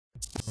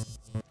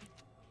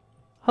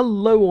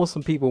Hello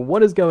awesome people,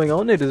 what is going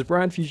on? It is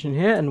BradPhusion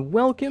here and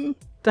welcome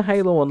to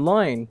Halo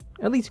Online.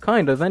 At least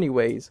kind of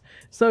anyways.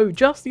 So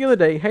just the other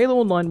day, Halo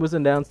Online was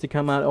announced to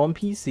come out on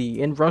PC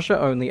in Russia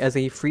only as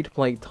a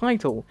free-to-play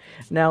title.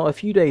 Now a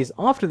few days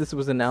after this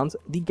was announced,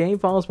 the game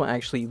files were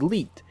actually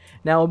leaked.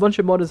 Now a bunch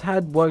of modders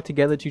had worked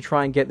together to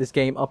try and get this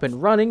game up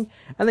and running,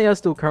 and they are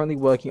still currently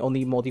working on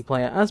the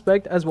multiplayer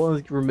aspect as well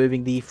as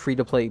removing the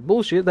free-to-play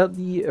bullshit that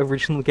the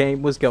original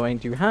game was going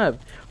to have.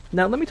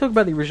 Now let me talk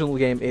about the original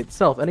game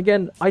itself, and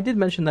again, I did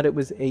mention that it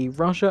was a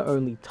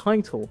Russia-only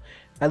title.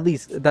 At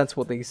least that's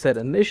what they said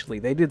initially.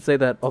 They did say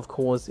that, of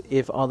course,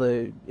 if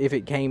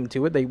it came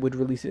to it, they would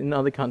release it in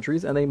other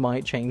countries and they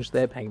might change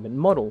their payment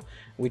model,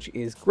 which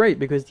is great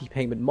because the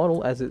payment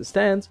model, as it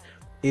stands,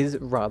 is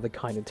rather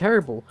kind of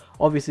terrible.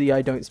 Obviously,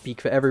 I don't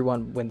speak for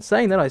everyone when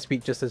saying that, I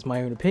speak just as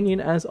my own opinion,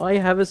 as I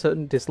have a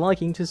certain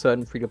disliking to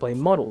certain free-to-play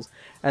models,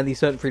 and the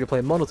certain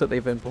free-to-play models that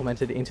they've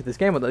implemented into this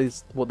game, or at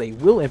least what they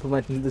will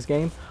implement into this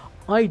game,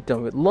 I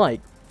don't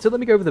like. So let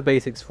me go over the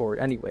basics for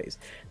it anyways.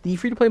 The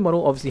free-to-play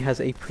model obviously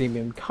has a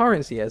premium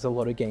currency, as a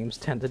lot of games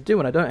tend to do,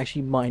 and I don't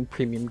actually mind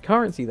premium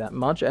currency that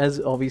much, as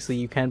obviously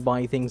you can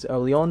buy things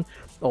early on,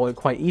 or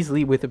quite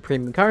easily with a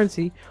premium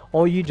currency,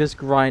 or you just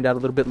grind out a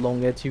little bit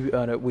longer to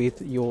earn it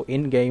with your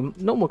in-game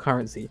normal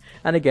currency.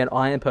 And again,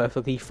 I am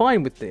perfectly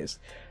fine with this.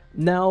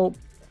 Now,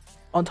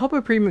 on top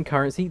of premium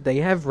currency, they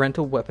have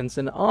rental weapons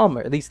and armor.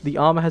 At least the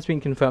armor has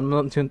been confirmed.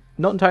 I'm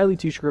not entirely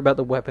too sure about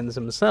the weapons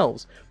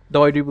themselves,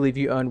 though I do believe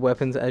you earn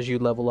weapons as you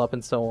level up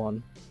and so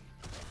on.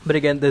 But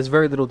again, there's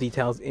very little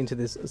details into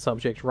this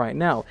subject right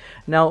now.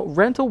 Now,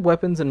 rental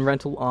weapons and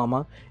rental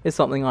armor is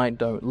something I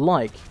don't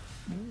like.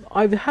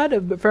 I've had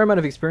a fair amount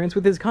of experience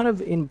with this, kind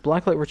of in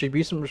Blacklight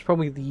Retribution, which was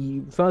probably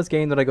the first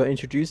game that I got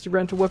introduced to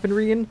rental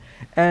weaponry in,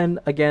 and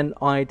again,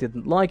 I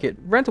didn't like it.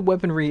 Rental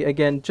weaponry,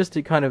 again, just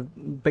to kind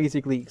of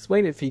basically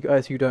explain it for you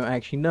guys who don't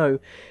actually know,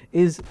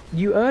 is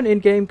you earn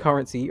in-game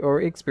currency,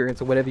 or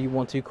experience, or whatever you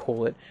want to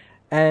call it,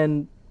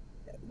 and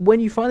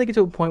when you finally get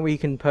to a point where you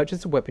can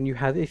purchase a weapon, you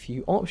have a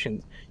few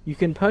options. You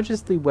can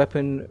purchase the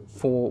weapon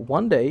for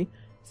 1 day,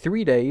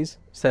 3 days,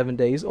 7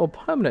 days, or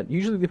permanent.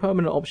 Usually the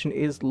permanent option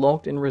is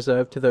locked and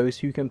reserved to those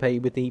who can pay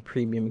with the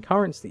premium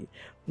currency.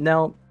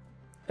 Now,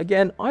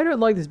 again, I don't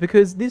like this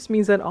because this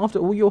means that after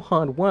all your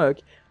hard work,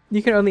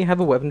 you can only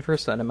have a weapon for a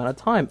certain amount of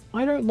time.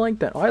 I don't like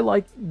that. I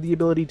like the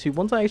ability to,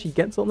 once I actually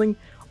get something,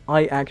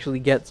 I actually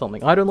get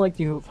something. I don't like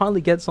to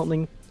finally get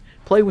something,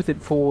 play with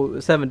it for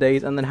 7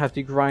 days, and then have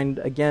to grind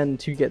again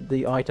to get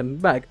the item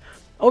back.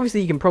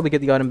 Obviously, you can probably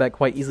get the item back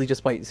quite easily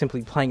just by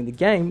simply playing the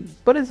game,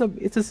 but it's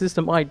a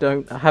system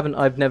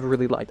I've never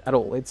really liked at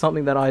all. It's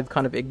something that I've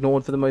kind of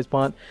ignored for the most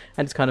part,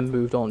 and just kind of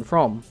moved on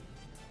from.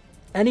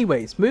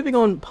 Anyways, moving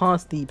on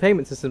past the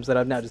payment systems that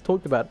I've now just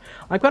talked about,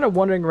 I'm kind of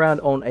wandering around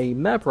on a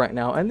map right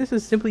now, and this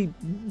is simply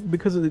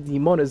because of the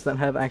modders that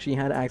have actually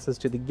had access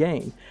to the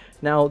game.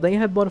 Now, they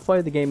have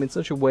modified the game in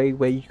such a way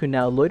where you can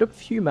now load up a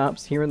few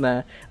maps here and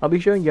there. I'll be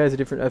showing you guys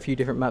a few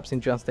different maps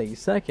in just a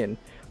second.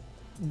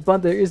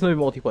 But there is no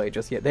multiplayer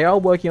just yet. They are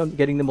working on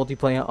getting the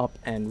multiplayer up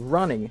and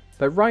running.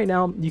 But right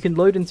now, you can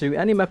load into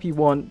any map you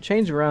want,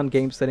 change around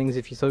game settings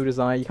if you so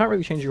desire. You can't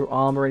really change your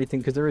armor or anything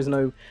because there is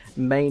no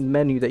main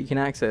menu that you can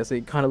access.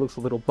 It kind of looks a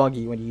little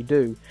buggy when you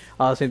do.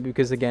 Simply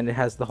because, again, it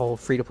has the whole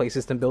free-to-play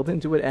system built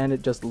into it, and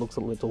it just looks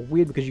a little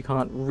weird because you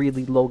can't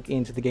really log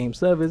into the game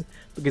servers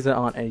because there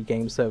aren't any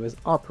game servers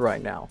up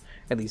right now.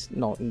 At least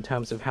not in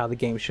terms of how the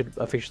game should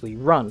officially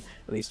run,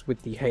 at least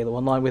with the Halo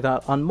Online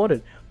without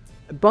unmodded.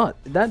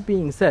 But, that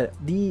being said,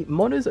 the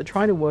modders are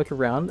trying to work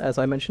around, as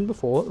I mentioned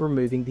before,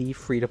 removing the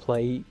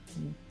free-to-play,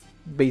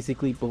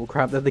 basically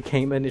bullcrap that the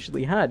game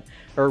initially had,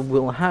 or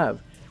will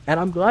have. And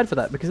I'm glad for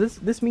that, because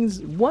this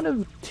means one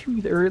of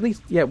two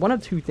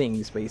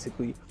things,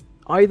 basically.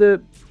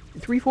 Either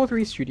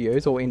 343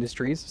 Studios, or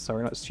Industries,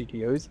 sorry, not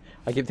Studios,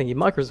 I keep thinking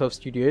Microsoft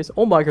Studios,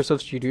 or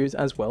Microsoft Studios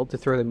as well, to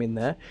throw them in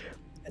there.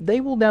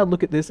 They will now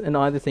look at this and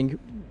either think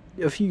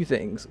a few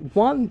things.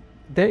 One,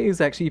 there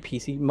is actually a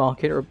PC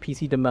market or a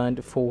PC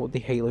demand for the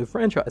Halo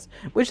franchise,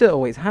 which there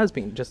always has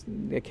been, just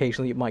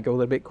occasionally it might go a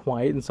little bit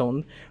quiet and so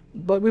on,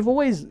 but we've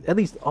always, at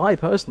least I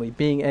personally,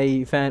 being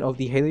a fan of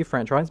the Halo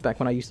franchise, back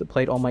when I used to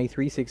play it on my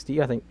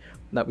 360, I think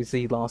that was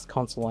the last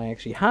console I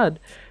actually had,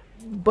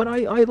 but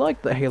I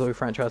liked the Halo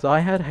franchise. I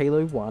had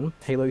Halo 1,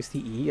 Halo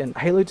CE, and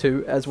Halo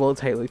 2, as well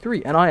as Halo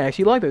 3, and I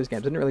actually liked those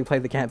games. I didn't really play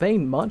the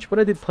campaign much, but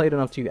I did play it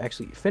enough to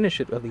actually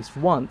finish it at least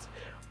once.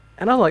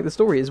 And I like the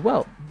story as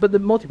well, but the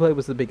multiplayer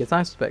was the biggest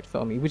aspect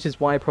for me, which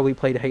is why I probably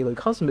played Halo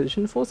Custom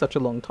Edition for such a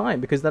long time,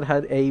 because that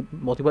had a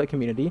multiplayer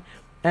community,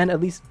 and at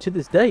least to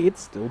this day it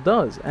still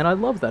does, and I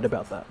love that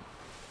about that.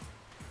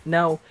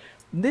 Now,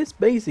 this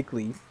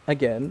basically,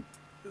 again,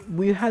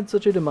 we had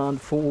such a demand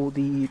for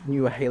the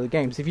newer Halo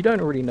games. If you don't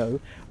already know,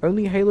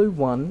 only Halo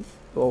 1,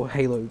 or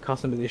Halo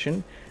Custom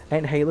Edition,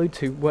 and Halo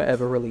 2 were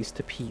ever released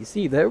to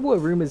PC. There were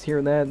rumors here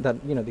and there that,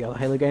 you know, the other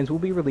Halo games will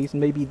be released,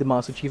 and maybe the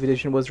Master Chief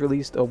Edition was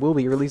released, or will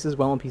be released as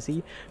well on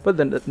PC, but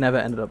then it never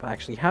ended up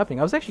actually happening.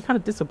 I was actually kind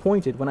of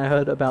disappointed when I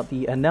heard about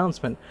the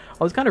announcement.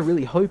 I was kind of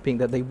really hoping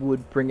that they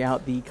would bring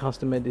out the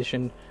Custom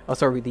Edition,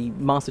 the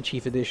Master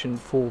Chief Edition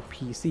for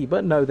PC,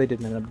 but no, they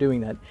didn't end up doing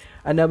that.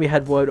 And now we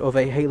had word of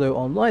a Halo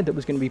Online that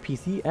was going to be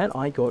PC, and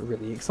I got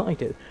really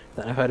excited.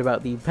 Then I heard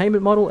about the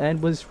payment model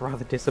and was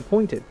rather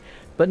disappointed.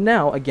 But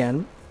now,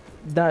 again,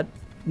 that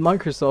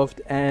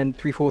Microsoft and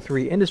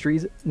 343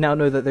 Industries now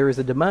know that there is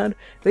a demand,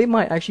 they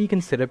might actually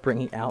consider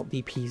bringing out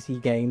the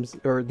PC games,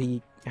 or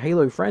the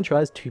Halo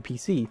franchise, to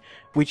PC,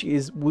 which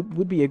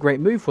would be a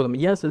great move for them.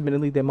 Yes,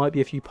 admittedly, there might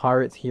be a few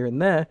pirates here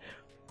and there,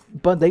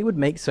 but they would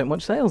make so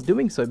much sales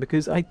doing so,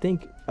 because I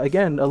think,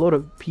 again, a lot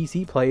of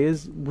PC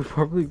players would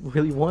probably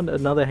really want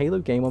another Halo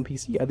game on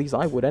PC. At least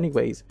I would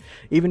anyways.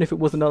 Even if it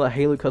was another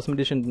Halo Custom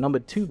Edition number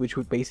 2, which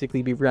would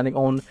basically be running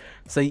on,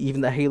 say,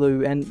 even the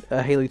Halo and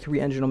Halo 3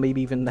 engine, or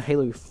maybe even the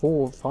Halo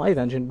 4-5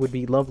 engine, would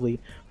be lovely,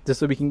 just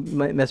so we can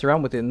mess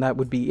around with it, and that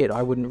would be it.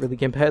 I wouldn't really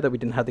compare that we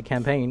didn't have the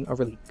campaign, or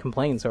really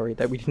complain, sorry,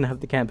 that we didn't have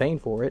the campaign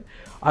for it.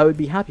 I would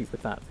be happy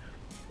with that.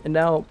 And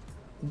now,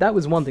 that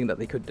was one thing that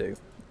they could do.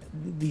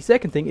 The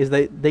second thing is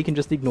that they can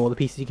just ignore the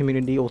PC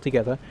community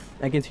altogether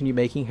and continue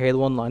making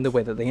Halo Online the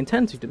way that they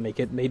intend to make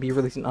it, maybe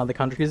release in other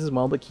countries as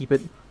well, but keep it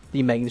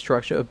the main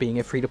structure of being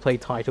a free-to-play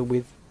title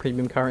with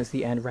premium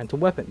currency and rental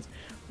weapons.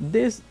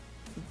 This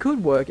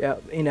could work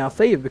out in our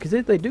favor, because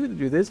if they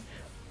do this,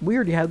 we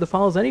already have the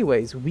files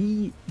anyways.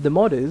 We, the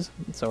modders,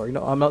 sorry,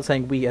 no, I'm not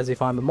saying we as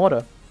if I'm a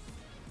modder,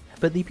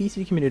 but the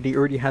PC community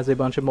already has a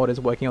bunch of modders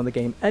working on the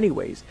game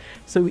anyways.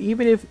 So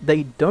even if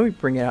they don't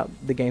bring out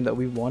the game that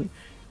we want,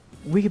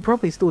 we could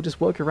probably still just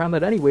work around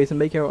that anyways and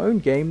make our own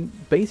game,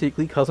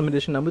 basically Custom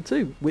Edition number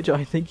 2, which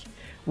I think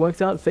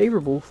works out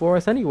favorable for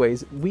us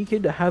anyways. We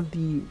could have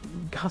the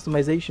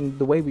customization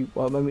the way we,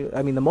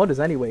 I mean the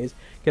modders anyways,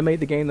 can make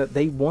the game that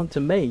they want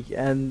to make,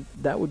 and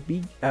that would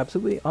be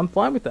absolutely, I'm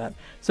fine with that.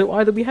 So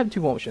either we have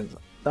two options,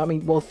 I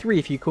mean, well, three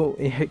if you call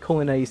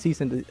in a cease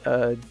and,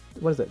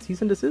 what is that,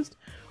 cease and desist?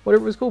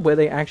 Whatever it's called, where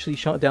they actually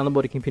shut down the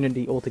modding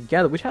community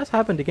altogether, which has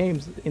happened to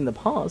games in the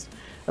past,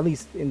 at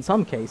least in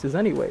some cases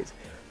anyways.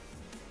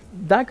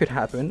 That could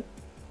happen,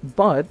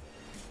 but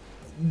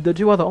the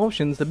two other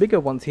options, the bigger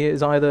ones here,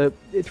 is either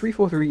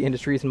 343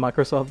 Industries and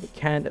Microsoft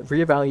can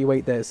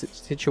reevaluate their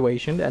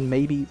situation and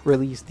maybe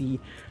release the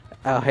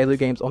Halo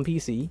games on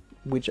PC,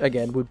 which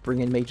again would bring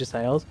in major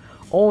sales,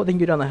 or they can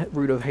go down the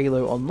route of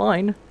Halo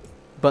Online,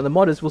 but the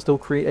modders will still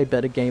create a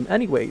better game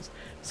anyways.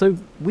 So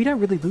we don't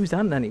really lose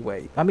out in any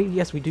way. I mean,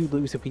 yes, we do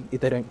lose if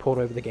they don't port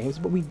over the games,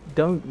 but we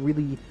don't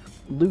really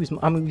lose.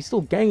 I mean, we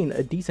still gain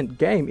a decent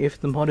game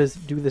if the modders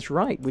do this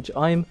right, which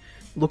I'm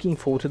looking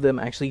forward to them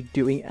actually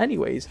doing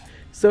anyways.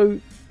 So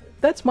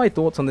that's my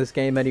thoughts on this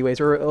game anyways,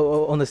 or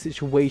on the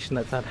situation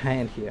that's at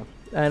hand here.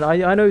 And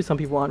I know some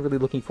people aren't really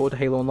looking forward to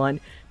Halo Online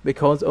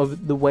because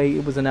of the way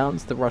it was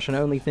announced, the Russian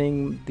only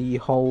thing, the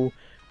whole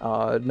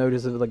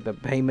notice of like the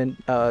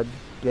payment,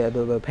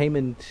 the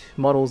payment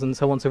models and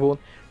so on and so forth.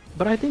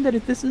 But I think that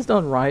if this is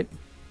done right,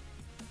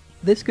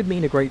 this could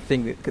mean a great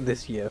thing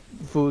this year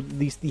for at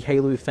least the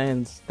Halo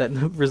fans that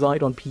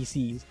reside on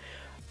PCs.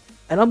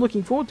 And I'm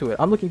looking forward to it.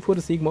 I'm looking forward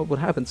to seeing what would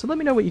happen. So let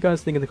me know what you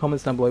guys think in the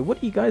comments down below.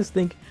 What do you guys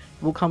think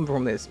will come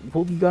from this?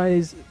 Will you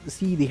guys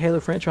see the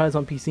Halo franchise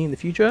on PC in the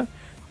future?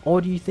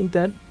 Or do you think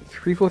that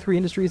 343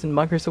 Industries and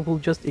Microsoft will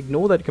just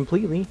ignore that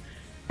completely,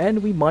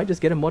 and we might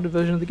just get a modded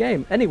version of the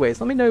game?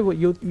 Anyways, let me know what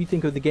you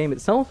think of the game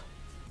itself,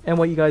 and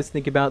what you guys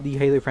think about the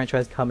Halo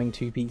franchise coming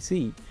to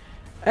PC.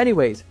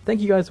 Anyways,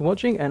 thank you guys for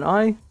watching, and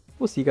I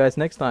will see you guys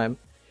next time.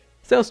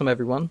 Stay awesome,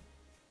 everyone.